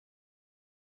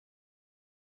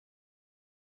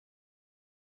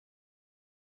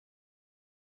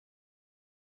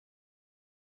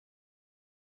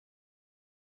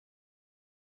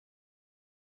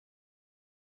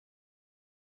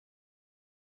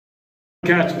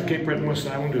Tkacz of the Cape Breton West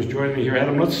Islanders joining me here.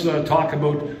 Adam, let's talk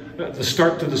about the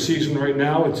start to the season right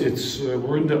now.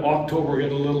 We're into October, we're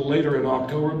getting a little later in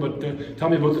October, but tell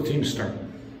me about the team start.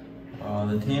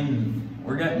 The team,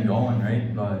 we're getting going,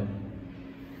 right? But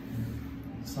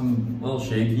some little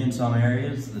shaky in some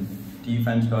areas. The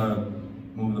defense got to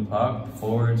move the puck. The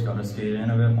forwards got to skate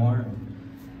in a bit more,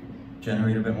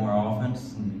 generate a bit more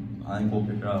offense, and I think we'll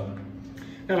pick it up.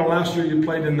 Adam, last year you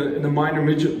played in the minor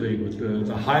midget league with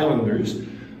the Highlanders.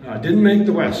 Didn't make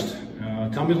the West.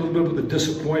 Tell me a little bit about the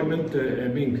disappointment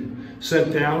and being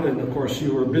sent down, and of course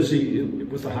you were busy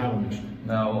with the Highlanders.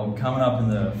 Now, coming up in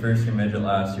the first year midget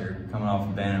last year, coming off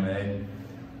of Bantam A,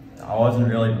 I wasn't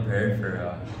really prepared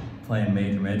for playing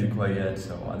major midget quite yet,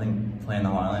 so I think playing the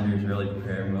Highlanders really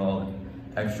prepared me with all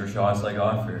the extra shots I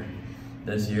got for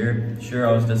this year. Sure,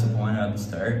 I was disappointed at the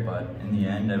start, but in the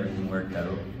end, everything worked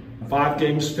out. 5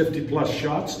 games, 50+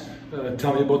 shots.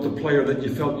 Tell me about the player that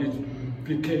you felt you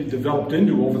developed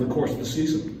into over the course of the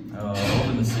season.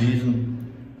 Over the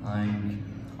season,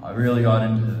 I really got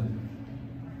into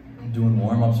doing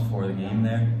warm-ups before the game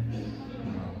there.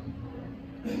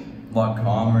 A lot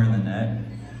calmer in the net.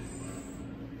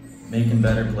 Making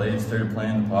better plays, started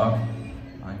playing the puck.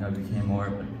 I think I became more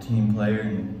of a team player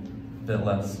and a bit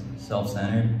less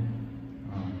self-centered.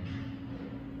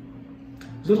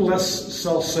 A little less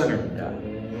self-centered.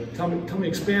 Yeah. Tell me,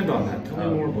 expand on that. Tell me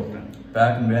more about that.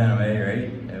 Back in Bantam A, right,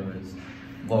 it was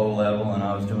low level and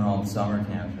I was doing all the summer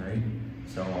camps, right?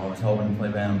 So I was hoping to play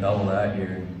Bantam double that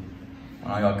year. And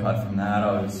when I got cut from that,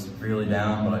 I was really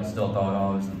down, but I still thought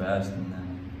I was the best. And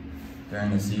then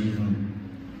during the season,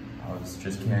 I was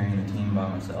just carrying the team by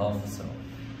myself, so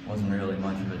I wasn't really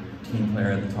much of a team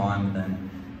player at the time. But then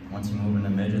once you move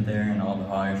into midget there and all the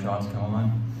higher shots come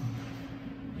on,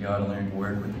 you got to learn to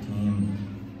work with the team,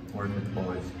 work with the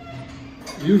boys.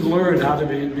 You've learned how to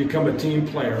become a team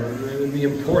player and the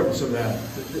importance of that.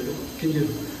 Can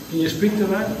you speak to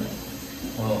that?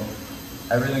 Well,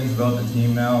 everything's about the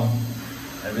team now.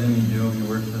 Everything you do, you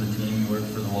work for the team, you work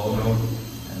for the logo,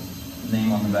 and the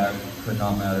name on the back could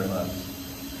not matter less.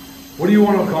 What do you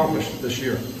want to accomplish this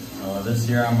year? This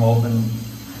year I'm hoping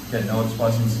to get notes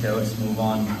plus and scouts, move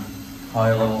on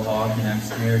high level hockey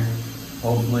next year.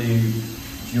 Hopefully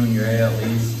junior A at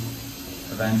least,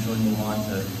 eventually move on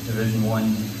to Division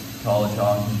I college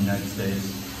hockey in the United States.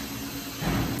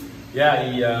 Yeah,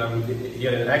 he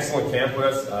had an excellent camp with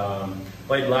us.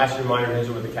 Played last year minor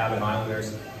midget with the Cabot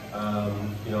Highlanders.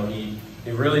 You know, he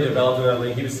really developed in that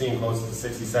league. He was seeing close to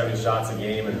 60, 70 shots a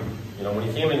game, and you know, when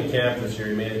he came into camp this year,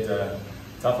 he made it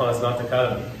tough on us not to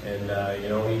cut him. And you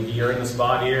know, he earned the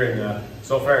spot here, and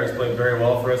so far he's played very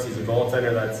well for us. He's a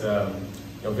goaltender that's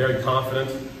you know, very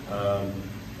confident.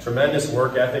 Tremendous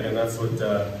work ethic, and that's what you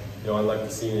know, I like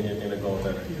to see in a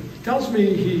goaltender. He tells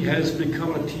me he has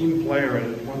become a team player,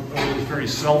 and at one point he was very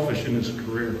selfish in his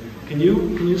career. Can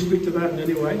you speak to that in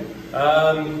any way?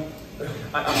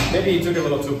 Maybe he took it a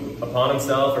little too upon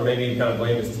himself, or maybe he kind of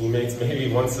blamed his teammates.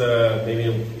 Maybe once, maybe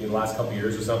in the last couple of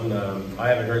years or something. I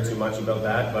haven't heard too much about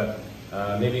that,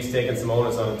 but maybe he's taken some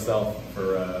onus on himself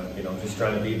for you know, just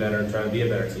trying to be better and trying to be a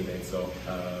better teammate. So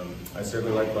I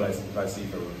certainly like what I see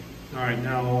from him. All right,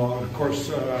 now of course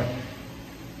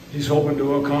he's hoping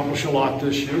to accomplish a lot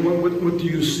this year. What do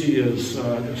you see as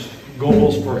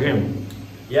goals for him?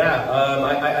 Yeah,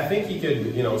 I think he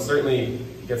could, you know, certainly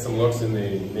get some looks in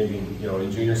maybe you know,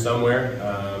 in junior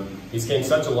somewhere. He's came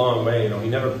such a long way. You know, he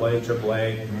never played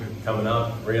AAA coming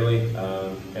up really,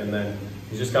 and then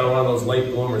he's just kind of one of those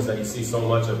late bloomers that you see so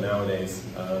much of nowadays.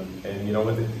 And you know,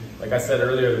 like I said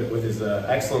earlier, with his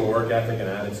excellent work ethic and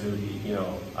attitude, you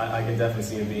know, I could definitely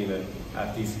see him being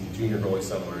a decent junior goalie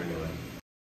somewhere anyway.